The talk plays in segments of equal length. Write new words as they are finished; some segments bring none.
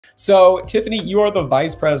So, Tiffany, you are the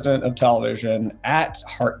vice president of television at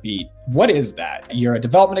HartBeat. What is that? You're a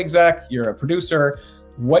development exec, you're a producer.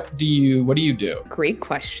 What do you do? Great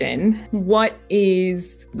question. What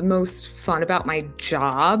is the most fun about my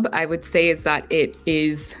job? I would say is that it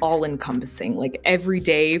is all encompassing. Like every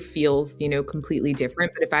day feels, completely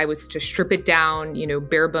different. But if I was to strip it down,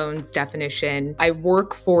 bare bones definition, I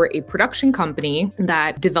work for a production company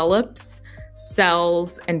that develops,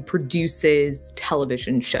 sells, and produces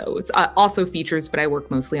television shows. Also features, but I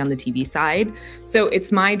work mostly on the TV side. So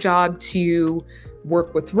it's my job to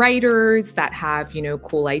work with writers that have,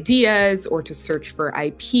 cool ideas, or to search for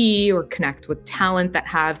IP or connect with talent that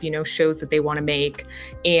have, shows that they want to make,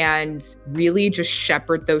 and really just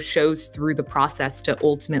shepherd those shows through the process to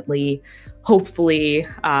ultimately, hopefully,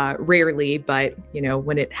 rarely, but,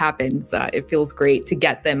 when it happens, it feels great to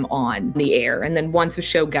get them on the air. And then once a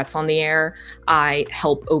show gets on the air, I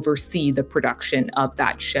help oversee the production of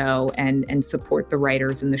that show and support the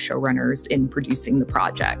writers and the showrunners in producing the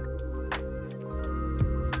project.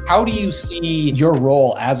 How do you see your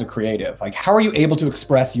role as a creative? Like, how are you able to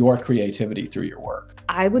express your creativity through your work?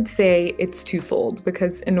 I would say it's twofold,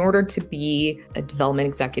 because in order to be a development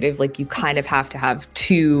executive, you kind of have to have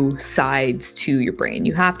two sides to your brain.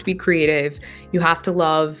 You have to be creative. You have to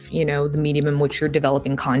love, the medium in which you're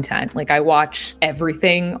developing content. I watch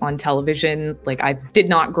everything on television. I did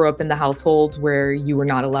not grow up in the household where you were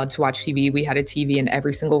not allowed to watch TV. We had a TV in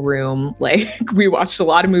every single room. We watched a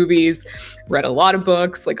lot of movies, read a lot of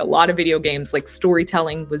books, a lot of video games.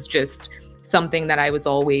 Storytelling was just something that I was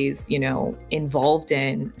always, involved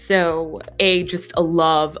in. So just a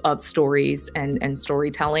love of stories and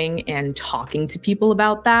storytelling and talking to people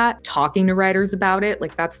about that, talking to writers about it.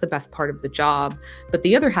 That's the best part of the job. But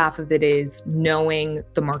the other half of it is knowing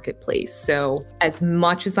the marketplace. So as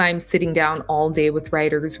much as I'm sitting down all day with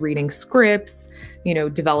writers, reading scripts,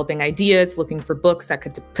 developing ideas, looking for books that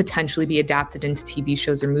could potentially be adapted into TV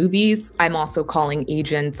shows or movies, I'm also calling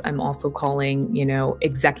agents. I'm also calling,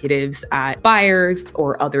 executives at buyers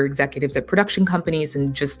or other executives at production companies,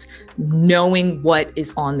 and just knowing what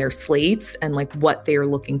is on their slates and what they're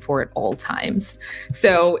looking for at all times.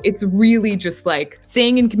 So it's really just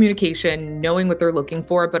staying in communication, knowing what they're looking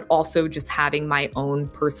for, but also just having my own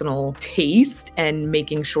personal taste and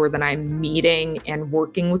making sure that I'm meeting and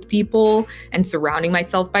working with people and surrounding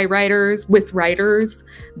myself with writers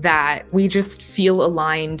that we just feel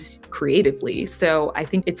aligned creatively. So I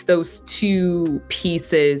think it's those two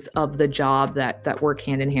pieces of the job that work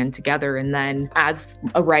hand in hand together. And then as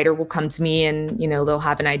a writer will come to me and, they'll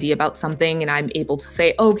have an idea about something, and I'm able to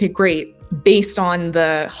say, okay, great. Based on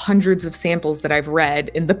the hundreds of samples that I've read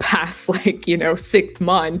in the past, 6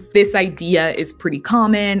 months, this idea is pretty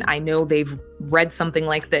common. I know they've read something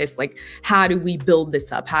like this. How do we build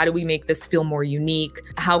this up? How do we make this feel more unique?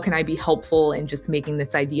 How can I be helpful in just making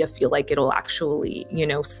this idea feel like it'll actually,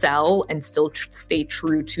 sell and still stay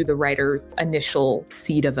true to the writer's initial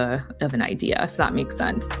seed of an idea, if that makes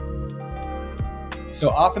sense. So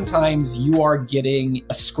oftentimes you are getting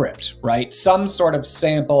a script, right? Some sort of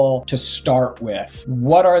sample to start with.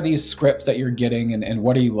 What are these scripts that you're getting, and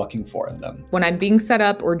what are you looking for in them? When I'm being set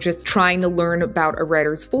up or just trying to learn about a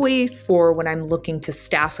writer's voice, or when I'm looking to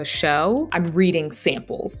staff a show, I'm reading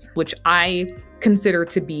samples, which I consider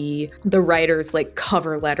to be the writer's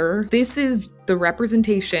cover letter. This is the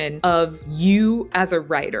representation of you as a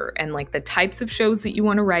writer and the types of shows that you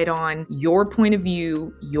want to write on, your point of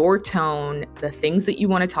view, your tone, the things that you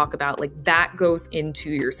want to talk about, that goes into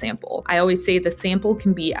your sample. I always say the sample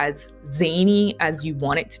can be as zany as you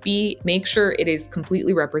want it to be. Make sure it is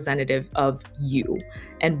completely representative of you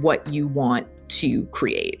and what you want to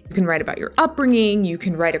create. You can write about your upbringing. You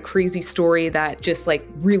can write a crazy story that just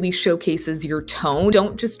really showcases your tone.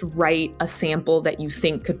 Don't just write a sample that you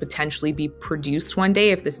think could potentially be produced one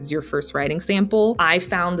day if this is your first writing sample. I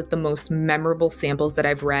found that the most memorable samples that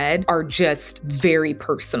I've read are just very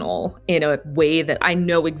personal in a way that I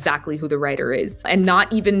know exactly who the writer is, and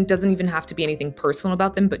doesn't even have to be anything personal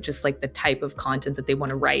about them, but just the type of content that they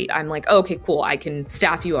want to write. I'm okay, cool, I can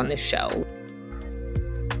staff you on this show.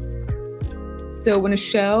 So when a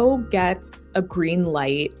show gets a green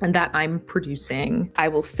light and that I'm producing, I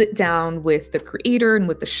will sit down with the creator and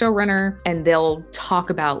with the showrunner, and they'll talk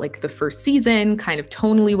about the first season, kind of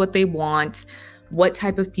tonally what they want, what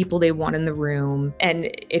type of people they want in the room.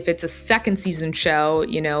 And if it's a second season show,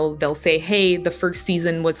 you know, they'll say, hey, the first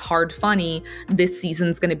season was hard funny. This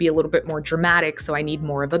season's going to be a little bit more dramatic, so I need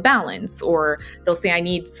more of a balance. Or they'll say, I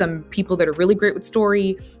need some people that are really great with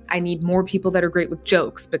story. I need more people that are great with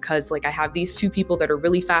jokes, because like I have these two people that are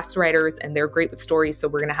really fast writers and they're great with stories, so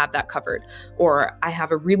we're going to have that covered. Or I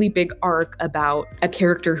have a really big arc about a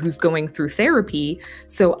character who's going through therapy,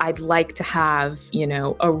 so I'd like to have, you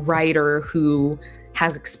know, a writer who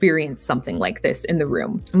has experienced something like this in the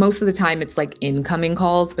room. Most of the time it's like incoming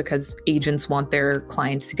calls because agents want their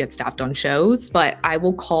clients to get staffed on shows, but I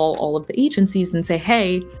will call all of the agencies and say,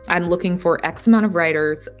 hey, I'm looking for X amount of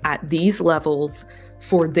writers at these levels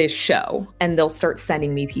for this show. And they'll start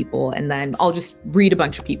sending me people, and then I'll just read a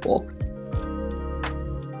bunch of people.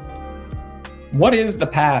 What is the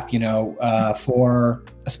path, you know, for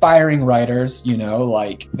aspiring writers? You know,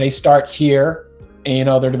 like they start here, and, you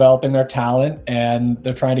know, they're developing their talent and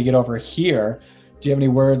they're trying to get over here. Do you have any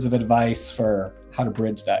words of advice for how to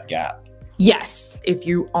bridge that gap? Yes. If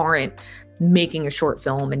you aren't making a short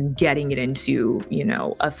film and getting it into, you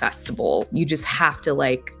know, a festival, you just have to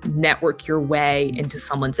like network your way into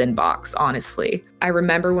someone's inbox, honestly. I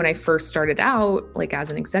remember when I first started out, like as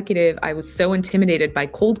an executive, I was so intimidated by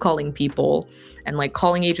cold calling people and like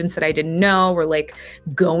calling agents that I didn't know, or like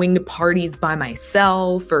going to parties by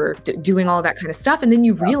myself, or doing all of that kind of stuff. And then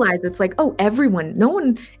you realize it's like, oh,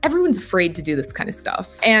 everyone's afraid to do this kind of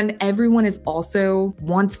stuff. And everyone is also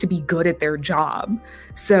wants to be good at their job.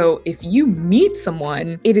 So if you meet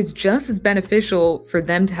someone, it is just as beneficial for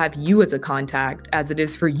them to have you as a contact as it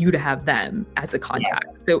is for you to have them as a contact.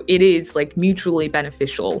 Yeah. So it is like mutually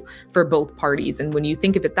beneficial for both parties. And when you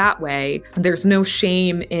think of it that way, there's no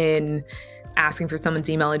shame in asking for someone's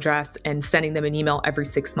email address and sending them an email every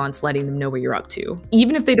 6 months, letting them know what you're up to.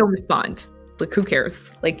 Even if they don't respond, like who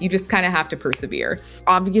cares? Like you just kind of have to persevere.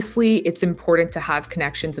 Obviously, it's important to have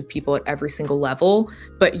connections of people at every single level,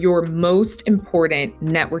 but your most important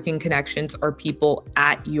networking connections are people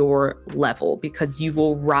at your level, because you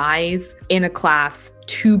will rise in a class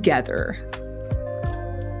together.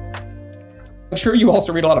 I'm sure you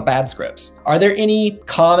also read a lot of bad scripts. Are there any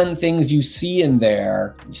common things you see in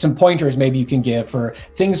there? Some pointers maybe you can give for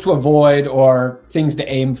things to avoid or things to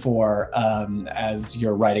aim for as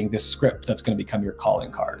you're writing this script that's going to become your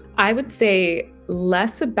calling card? I would say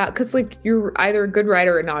less about, because like you're either a good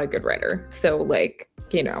writer or not a good writer. So like,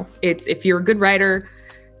 you know, it's if you're a good writer,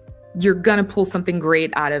 you're gonna pull something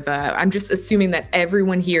great out of I'm just assuming that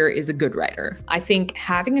everyone here is a good writer. I think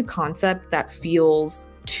having a concept that feels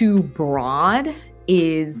too broad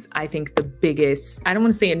is, I think, the biggest, I don't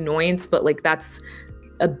want to say annoyance, but like that's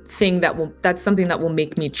something that will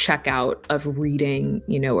make me check out of reading,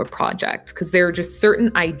 you know, a project, because there are just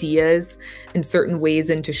certain ideas and certain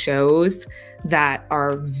ways into shows that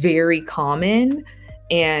are very common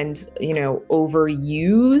and, you know,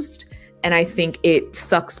 overused. And I think it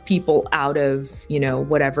sucks people out of, you know,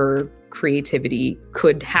 whatever creativity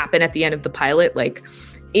could happen at the end of the pilot. Like,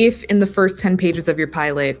 if in the first 10 pages of your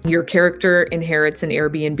pilot, your character inherits an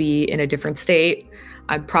Airbnb in a different state,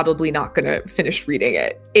 I'm probably not going to finish reading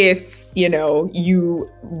it. If, you know, you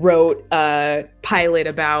wrote a pilot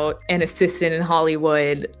about an assistant in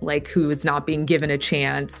Hollywood, like who is not being given a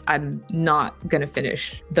chance, I'm not going to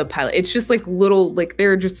finish the pilot. It's just like little, like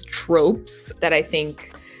they're just tropes that I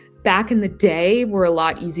think back in the day were a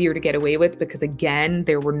lot easier to get away with, because again,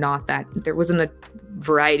 there wasn't a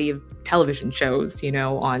variety of television shows, you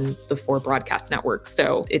know, on the 4 broadcast networks.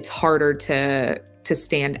 So it's harder to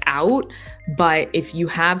stand out. But if you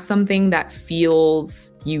have something that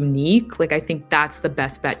feels unique, like I think that's the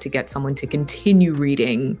best bet to get someone to continue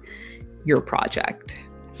reading your project.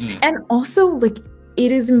 And also, like,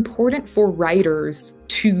 it is important for writers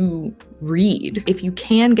to read. If you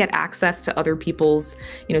can get access to other people's,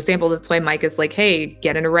 you know, samples, that's why Micah's like, hey,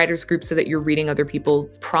 get in a writer's group so that you're reading other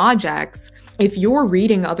people's projects. If you're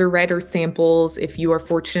reading other writers' samples, if you are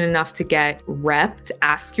fortunate enough to get repped,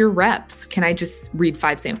 ask your reps, can I just read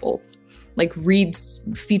 5 samples? Like read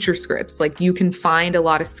feature scripts. Like you can find a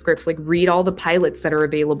lot of scripts, like read all the pilots that are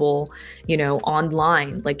available, you know,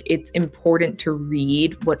 online. Like it's important to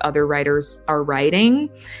read what other writers are writing,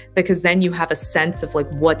 because then you have a sense of like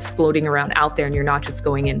what's floating around out there and you're not just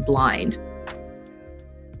going in blind.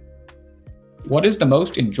 What is the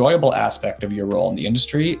most enjoyable aspect of your role in the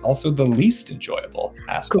industry? Also the least enjoyable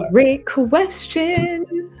aspect? Great question.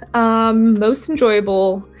 Most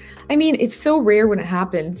enjoyable. I mean, it's so rare when it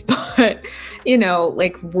happens, but, you know,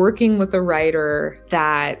 like working with a writer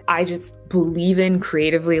that I just believe in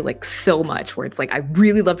creatively, like so much, where it's like, I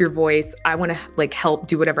really love your voice. I want to like help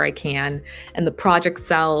do whatever I can. And the project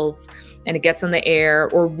sells and it gets on the air,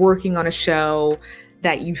 or working on a show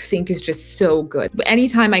that you think is just so good. But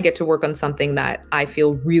anytime I get to work on something that I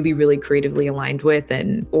feel really, really creatively aligned with,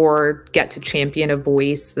 and or get to champion a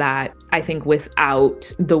voice that I think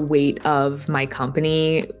without the weight of my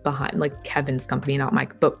company behind, like Kevin's company, not my,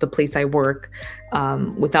 but the place I work,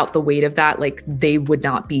 without the weight of that, like they would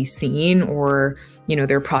not be seen, or, you know,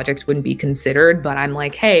 their projects wouldn't be considered. But I'm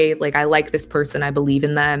like, hey, like I like this person, I believe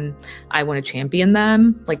in them, I want to champion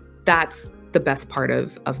them. Like that's the best part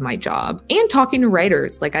of my job. And talking to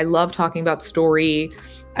writers. Like I love talking about story.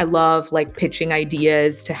 I love like pitching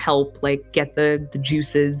ideas to help like get the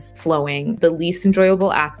juices flowing. The least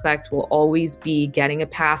enjoyable aspect will always be getting a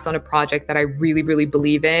pass on a project that I really, really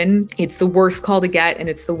believe in. It's the worst call to get, and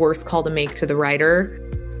it's the worst call to make to the writer.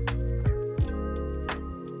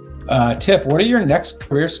 Tiff, what are your next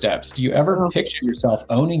career steps? Do you ever picture yourself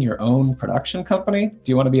owning your own production company? Do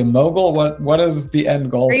you want to be a mogul? What is the end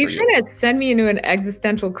goal for you? Are you trying to send me into an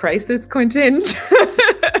existential crisis, Quentin?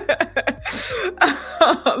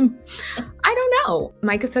 I don't know.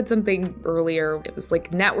 Micah said something earlier. It was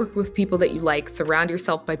like, network with people that you like, surround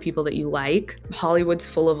yourself by people that you like. Hollywood's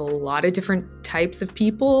full of a lot of different types of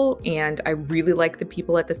people, and I really like the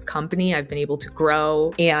people at this company. I've been able to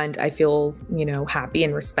grow, and I feel, you know, happy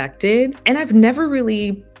and respected. And I've never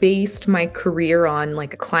really based my career on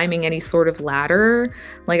like climbing any sort of ladder.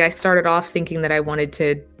 Like I started off thinking that I wanted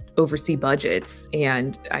to oversee budgets,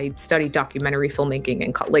 and I studied documentary filmmaking,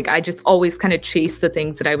 and like I just always kind of chased the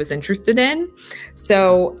things that I was interested in.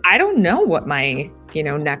 So I don't know what my, you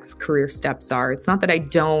know, next career steps are. It's not that I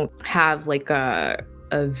don't have like a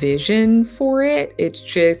vision for it. It's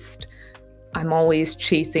just I'm always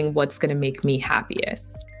chasing what's going to make me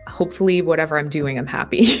happiest. Hopefully whatever I'm doing, I'm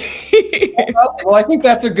happy. Awesome. Well, I think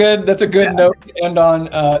that's a good note to end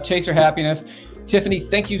on. Chase your happiness. Tiffany,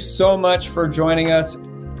 thank you so much for joining us.